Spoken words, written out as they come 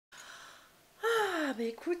Ah bah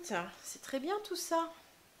écoute, c'est très bien tout ça,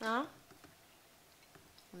 hein?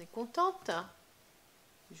 On est contente.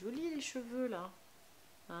 Joli les cheveux là,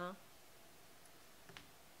 hein?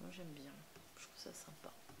 Moi j'aime bien, je trouve ça sympa.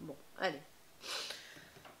 Bon, allez,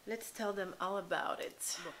 let's tell them all about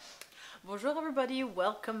it. Bon. Bonjour everybody,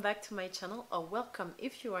 welcome back to my channel, or welcome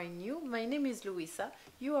if you are new. My name is Louisa,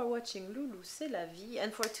 you are watching Loulou C'est la vie,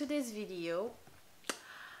 and for today's video,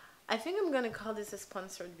 I think I'm gonna call this a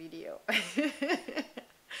sponsored video.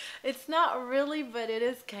 It's not really, but it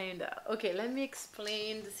is kinda. Okay, let me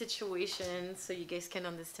explain the situation so you guys can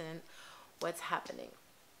understand what's happening.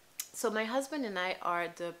 So my husband and I are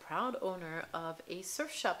the proud owner of a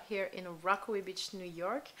surf shop here in Rockaway Beach, New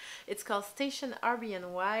York. It's called Station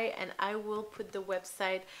RBNY, and I will put the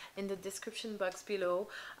website in the description box below.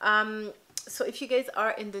 So if you guys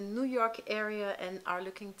are in the New York area and are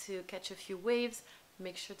looking to catch a few waves,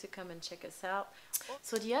 make sure to come and check us out.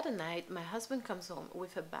 So the other night, my husband comes home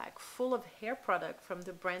with a bag full of hair product from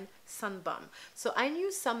the brand Sunbum. So I knew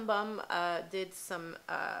Sunbum did some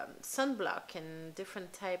sunblock and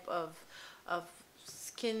different type of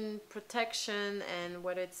skin protection, and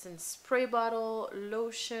whether it's in spray bottle,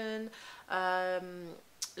 lotion,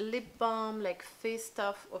 lip balm, like face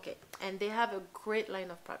stuff. Okay, and they have a great line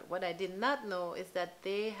of product. What I did not know is that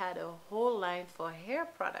they had a whole line for hair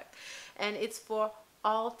product, and it's for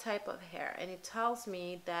all type of hair. And it tells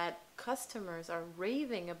me that customers are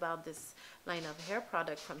raving about this line of hair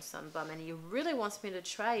product from Sunbum, and he really wants me to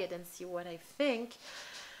try it and see what I think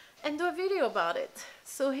and do a video about it.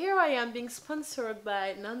 So here I am being sponsored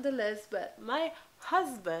by nonetheless but my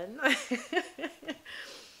husband.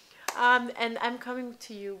 And I'm coming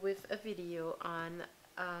to you with a video on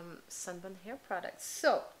Sunbum hair products.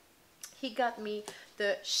 So he got me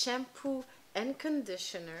the shampoo and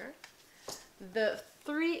conditioner, the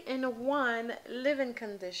 3-in-1 leave-in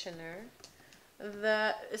conditioner,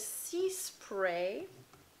 the sea spray,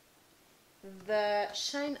 the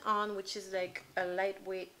Shine On, which is like a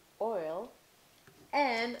lightweight oil,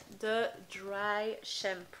 and the dry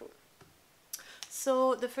shampoo.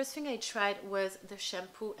 So the first thing I tried was the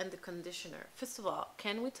shampoo and the conditioner. First of all,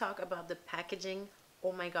 can we talk about the packaging?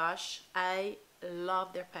 Oh my gosh, I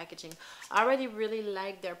love their packaging. I already really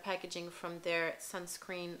like their packaging from their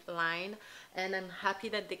sunscreen line, and I'm happy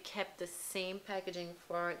that they kept the same packaging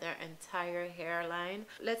for their entire hairline.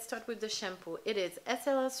 Let's start with the shampoo. It is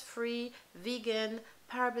SLS free, vegan,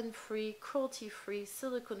 paraben free, cruelty free,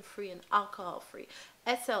 silicone free, and alcohol free.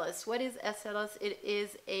 SLS, what is SLS? It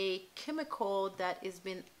is a chemical that has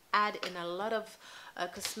been added in a lot of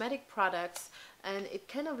cosmetic products, and it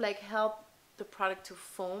kind of like help the product to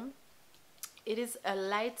foam. It is a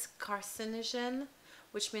light carcinogen,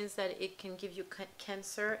 which means that it can give you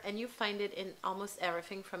cancer, and you find it in almost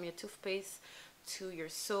everything from your toothpaste to your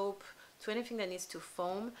soap to anything that needs to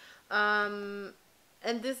foam.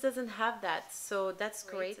 And this doesn't have that, so that's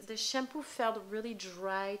great. The shampoo felt really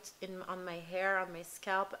dry on my hair, on my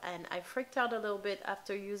scalp, and I freaked out a little bit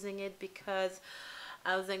after using it because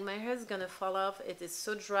I was like, my hair is gonna fall off. It is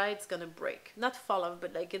so dry, it's gonna break. Not fall off,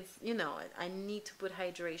 but like it's, you know, I need to put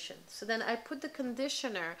hydration. So then I put the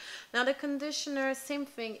conditioner. Now the conditioner, same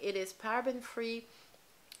thing. It is paraben free,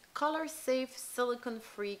 color safe, silicone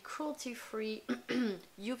free, cruelty free,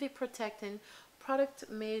 UV protecting, product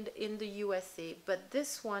made in the USA, but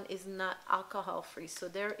this one is not alcohol free, so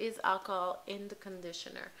there is alcohol in the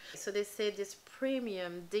conditioner. So they say this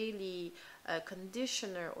premium daily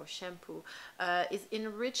conditioner or shampoo is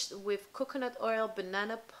enriched with coconut oil,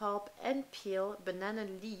 banana pulp and peel, banana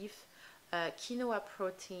leaf, quinoa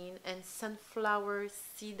protein, and sunflower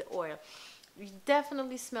seed oil. You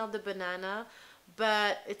definitely smell the banana,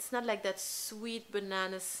 but it's not like that sweet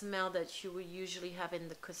banana smell that you would usually have in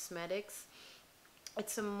the cosmetics.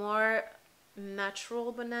 It's a more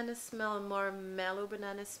natural banana smell, a more mellow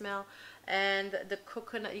banana smell, and the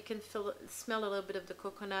coconut, you can smell a little bit of the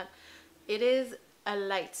coconut. It is a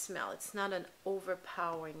light smell. It's not an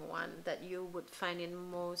overpowering one that you would find in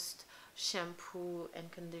most shampoo and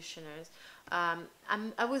conditioners.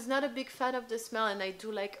 I was not a big fan of the smell, and I do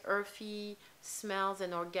like earthy smells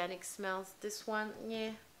and organic smells. This one,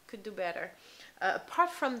 yeah, could do better. Apart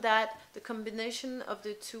from that, the combination of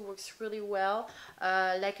the two works really well.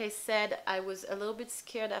 Like I said, I was a little bit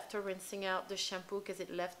scared after rinsing out the shampoo because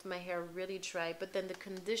it left my hair really dry, but then the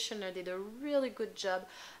conditioner did a really good job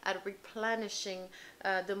at replenishing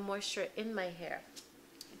the moisture in my hair.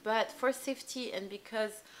 But for safety, and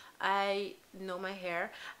because I know my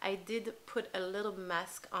hair, I did put a little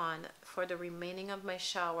mask on for the remaining of my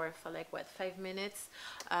shower for like what, 5 minutes,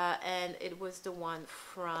 and it was the one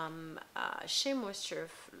from Shea Moisture.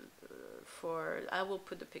 I will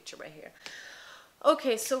put the picture right here.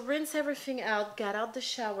 Okay, so rinse everything out, got out the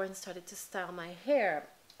shower and started to style my hair.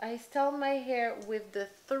 I styled my hair with the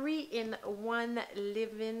 3-in-1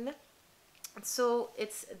 leave-in. So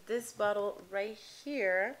it's this bottle right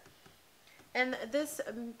here. And this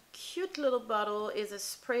cute little bottle is a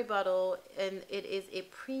spray bottle, and it is a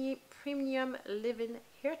premium leave-in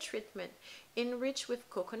hair treatment enriched with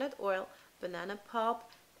coconut oil, banana pulp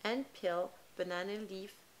and peel, banana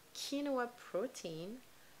leaf, quinoa protein,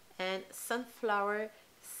 and sunflower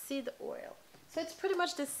seed oil. So it's pretty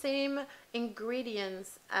much the same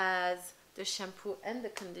ingredients as the shampoo and the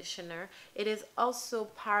conditioner. It is also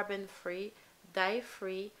paraben free, dye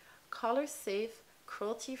free, color safe,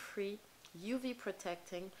 cruelty free, UV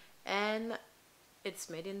protecting, and it's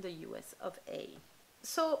made in the US of A.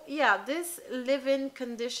 So yeah, this leave-in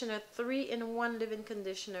conditioner, 3-in-1 leave-in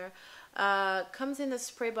conditioner, comes in a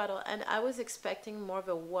spray bottle, and I was expecting more of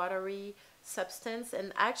a watery substance,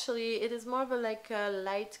 and actually it is more of a like a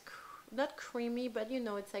light, not creamy, but you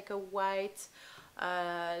know, it's like a white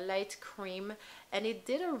light cream, and it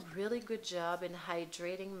did a really good job in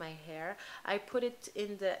hydrating my hair. I put it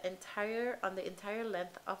in on the entire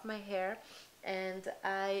length of my hair, and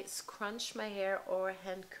I scrunch my hair or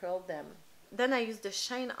hand curl them. Then I use the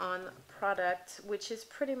Shine On product, which is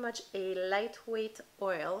pretty much a lightweight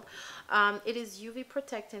oil. It is UV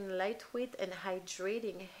protecting, lightweight and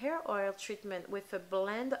hydrating hair oil treatment with a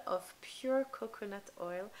blend of pure coconut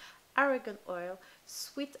oil, argan oil,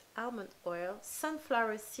 sweet almond oil,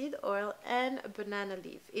 sunflower seed oil, and banana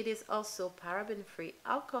leaf. It is also paraben free,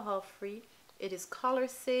 alcohol free. It is color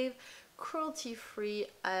safe, cruelty free,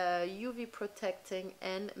 UV protecting,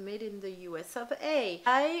 and made in the US of A.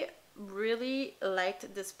 I really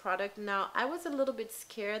liked this product. Now, I was a little bit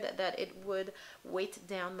scared that it would weight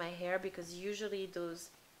down my hair, because usually those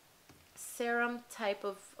serum type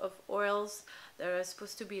of oils that are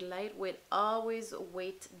supposed to be lightweight always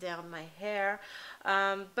weight down my hair,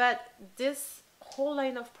 but this whole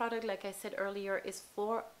line of product, like I said earlier, is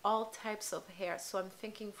for all types of hair. So I'm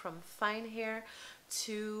thinking from fine hair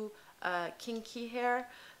to kinky hair,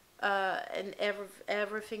 and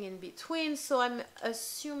everything in between. So I'm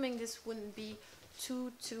assuming this wouldn't be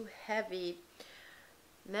too heavy.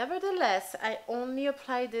 Nevertheless, I only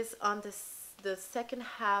apply this on the second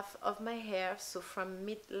half of my hair, so from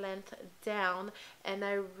mid-length down, and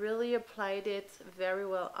I really applied it very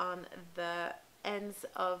well on the ends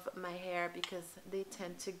of my hair because they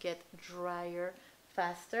tend to get drier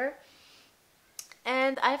faster.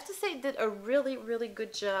 And I have to say it did a really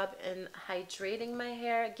good job in hydrating my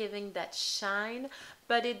hair, giving that shine,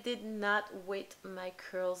 but it did not weight my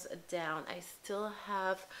curls down. I still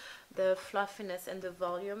have the fluffiness and the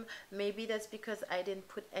volume. Maybe that's because I didn't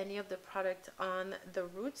put any of the product on the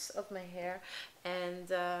roots of my hair. And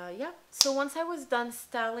yeah, so once I was done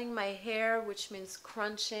styling my hair, which means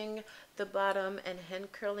crunching the bottom and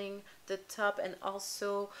hand curling the top, and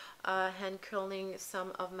also hand curling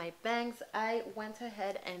some of my bangs, I went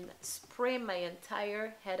ahead and sprayed my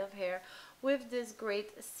entire head of hair with this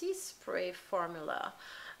great sea spray formula.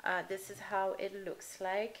 This is how it looks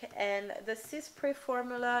like, and the sea spray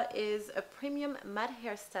formula is a premium matte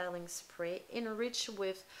hair styling spray enriched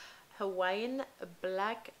with Hawaiian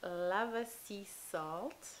black lava sea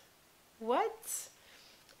salt, what,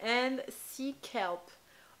 and sea kelp.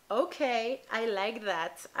 Okay, I like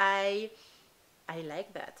that. I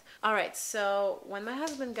like that. All right, so when my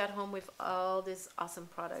husband got home with all these awesome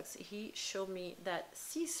products, he showed me that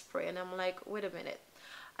sea spray, and I'm like, wait a minute.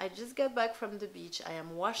 I just got back from the beach. I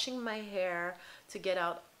am washing my hair to get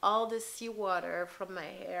out all the seawater from my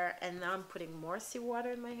hair, and now I'm putting more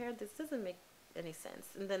seawater in my hair. This doesn't make any sense.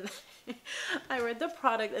 And then I read the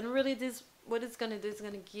product, and really this, what it's gonna do is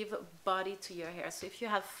gonna give body to your hair. So if you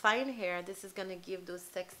have fine hair, this is gonna give those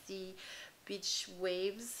sexy beach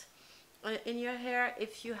waves in your hair.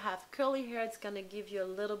 If you have curly hair, it's gonna give you a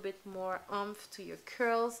little bit more oomph to your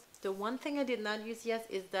curls. The one thing I did not use yet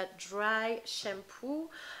is that dry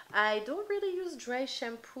shampoo. I don't really use dry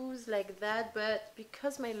shampoos like that, but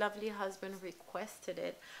because my lovely husband requested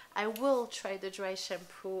it, I will try the dry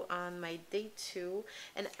shampoo on my day 2,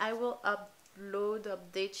 and I will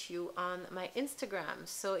update you on my Instagram.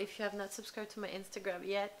 So if you have not subscribed to my Instagram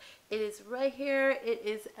yet, it is right here. It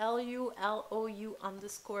is LULOU_CLV.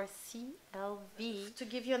 To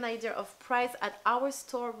give you an idea of price, at our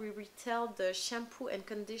store we retail the shampoo and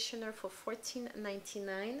conditioner for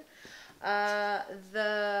 $14.99.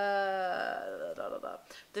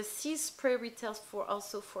 The sea spray retails for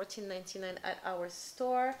also $14.99 at our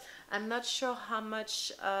store. I'm not sure how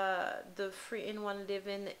much the 3-in-1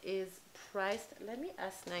 leave-in is priced. Let me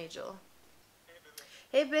ask Nigel.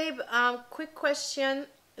 Hey babe, quick question.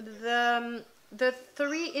 The The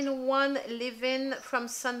 3-in-1 leave-in from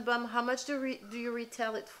Sunbum, how much do you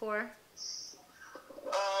retail it for? Is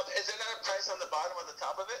there not a price on the bottom or the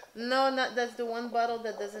top of it? No, not that's the one bottle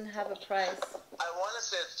that doesn't have a price. I want to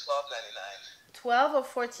say it's $12.99. 12 or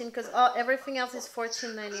 14? Because everything else is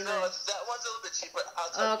 $14.99. No, that one's a little bit cheaper. I'll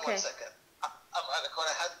tell you Okay. 1 second. I'm on the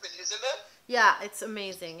corner. Have you been using them? Yeah, it's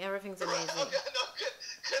amazing. Everything's amazing. Okay, no,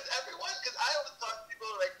 because I always thought people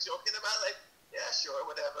were like joking about like, yeah, sure,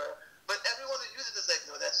 whatever. But everyone who uses it is like,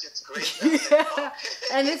 no, that shit's great. Yeah. Like, okay.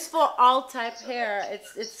 And it's for all type hair.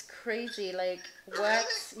 It's crazy. Like what? Really?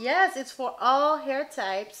 Yes, it's for all hair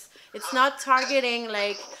types. It's not targeting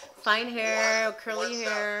like fine hair or curly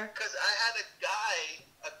hair. Because I had a guy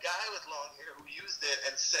with long hair who used it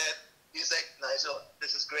and said, he's like, Nigel,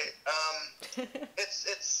 this is great.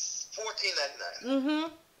 It's $14.99. Mm-hmm.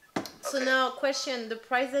 So Okay. now, question: the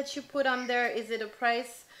price that you put on there, is it a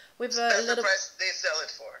price with a That's little? the price they sell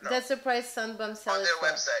it for. No. That's the price Sunbum sells On it their for.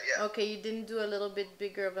 website, yeah. Okay, you didn't do a little bit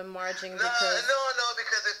bigger of a margin No, because.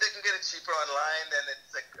 because if they can get it cheaper online, then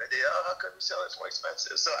it's like, how come we sell it more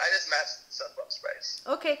expensive? So I just matched Sunbum's price.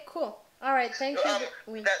 Okay, cool. All right, thank you. That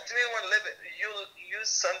 3-in-1 live-in, you use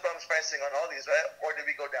Sunbum's pricing on all these, right? Or did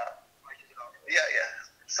we go down? Yeah.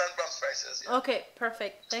 Sunbum's prices. Yeah. Okay,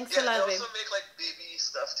 perfect. Thanks Yeah, a lot, they babe. also make like baby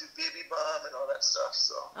stuff too, baby balm and all that stuff.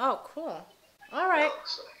 So. Oh, cool. All right.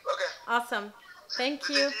 So, okay. Awesome. Thank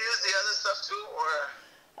Did you. you use the other stuff too, or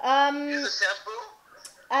use Um, the shampoo?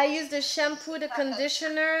 I use the shampoo, the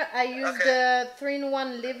conditioner. I use the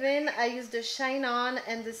 3-in-1 leave-in. I use the Shine On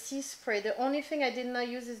and the Sea Spray. The only thing I did not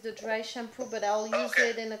use is the dry shampoo, but I'll use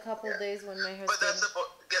it in a couple days when my hair's But that's done.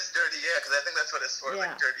 gets dirty, yeah, because I think that's what it's for, Yeah.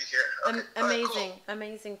 like dirty hair. Okay. Amazing, All right, cool.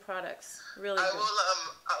 amazing products. Really I good. will.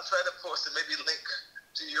 I'll try to post and maybe link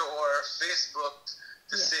to your Facebook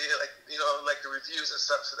to see, like like the reviews and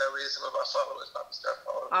stuff, so that way some of our followers probably start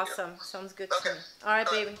following. Awesome. Sounds good to Okay. me. All right,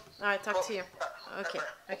 baby. All right, talk to you. Okay.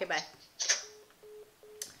 Bye-bye. Okay, bye.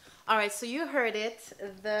 All right, so you heard it.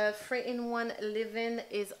 The 3-in-1 leave-in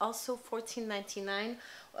is also $14.99.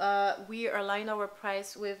 We aligned our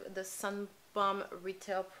price with the Sunbum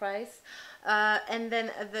retail price. And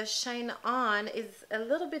then the Shine On is a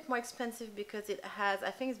little bit more expensive because it has,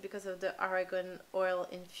 I think it's because of the argan oil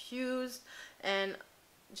infused, and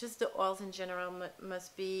just the oils in general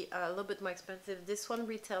must be a little bit more expensive. This one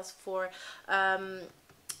retails for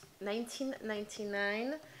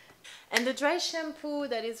 $19.99. And the dry shampoo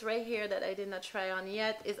that is right here that I did not try on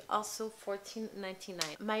yet is also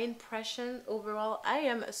 $14.99. My impression overall, I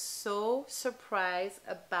am so surprised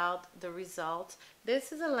about the result.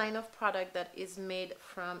 This is a line of product that is made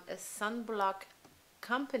from a sunblock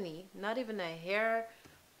company, not even a hair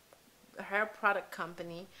product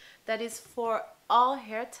company, that is for all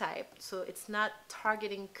hair type, so it's not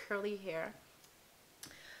targeting curly hair.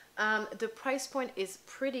 The price point is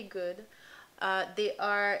pretty good. I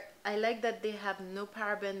like that they have no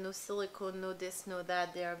paraben, no silicone, no this, no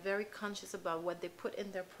that. They are very conscious about what they put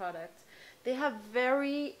in their product. They have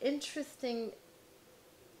very interesting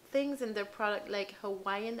things in their product, like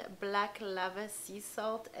Hawaiian black lava sea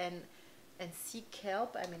salt and sea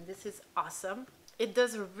kelp. I mean, this is awesome. It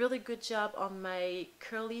does a really good job on my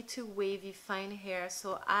curly to wavy fine hair,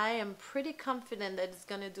 so I am pretty confident that it's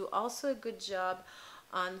gonna do also a good job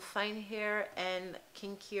on fine hair and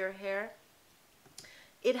kinkier hair.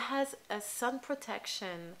 It has a sun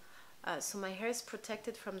protection, so my hair is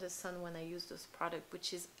protected from the sun when I use this product,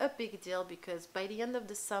 which is a big deal because by the end of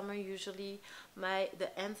the summer, usually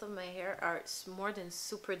the ends of my hair are more than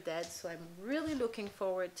super dead. So I'm really looking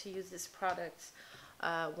forward to use this product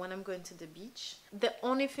when I'm going to the beach. The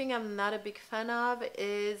only thing I'm not a big fan of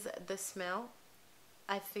is the smell.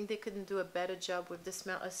 I think they couldn't do a better job with the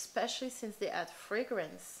smell, especially since they add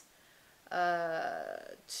fragrance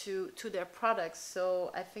to their products.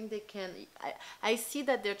 So I think they can, I see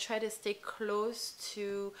that they're trying to stay close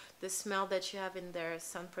to the smell that you have in their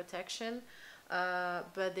sun protection,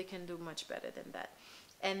 but they can do much better than that.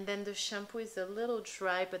 And then the shampoo is a little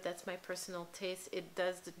dry, but that's my personal taste. It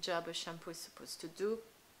does the job a shampoo is supposed to do.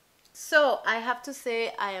 So I have to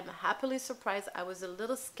say I am happily surprised. I was a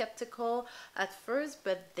little skeptical at first,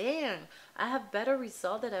 but damn, I have better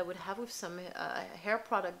result that I would have with some hair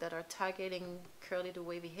product that are targeting curly to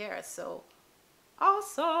wavy hair. So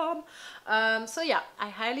awesome. So yeah, I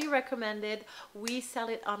highly recommend it. We sell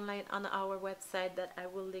it online on our website that I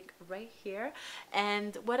will link right here.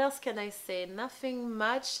 And what else can I say? Nothing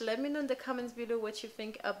much. Let me know in the comments below what you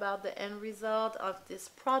think about the end result of this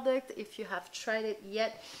product, if you have tried it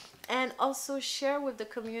yet. And also share with the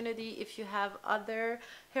community if you have other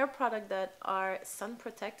hair products that are sun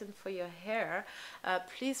protectant for your hair.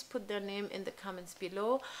 Please put their name in the comments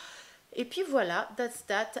below. Et puis voilà, that's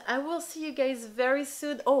that. I will see you guys very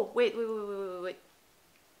soon. Oh, wait.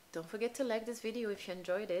 Don't forget to like this video if you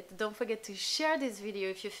enjoyed it. Don't forget to share this video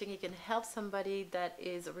if you think it can help somebody that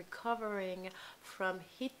is recovering from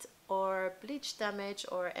heat or bleach damage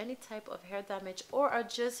or any type of hair damage, or are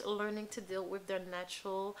just learning to deal with their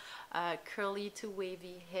natural curly to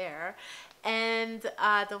wavy hair. And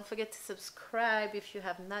don't forget to subscribe if you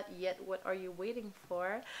have not yet. What are you waiting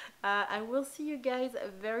for? I will see you guys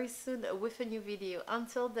very soon with a new video.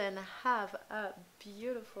 Until then, have a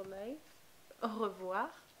beautiful life. Au revoir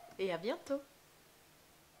et à bientôt.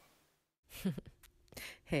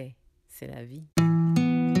 Hey, c'est la vie.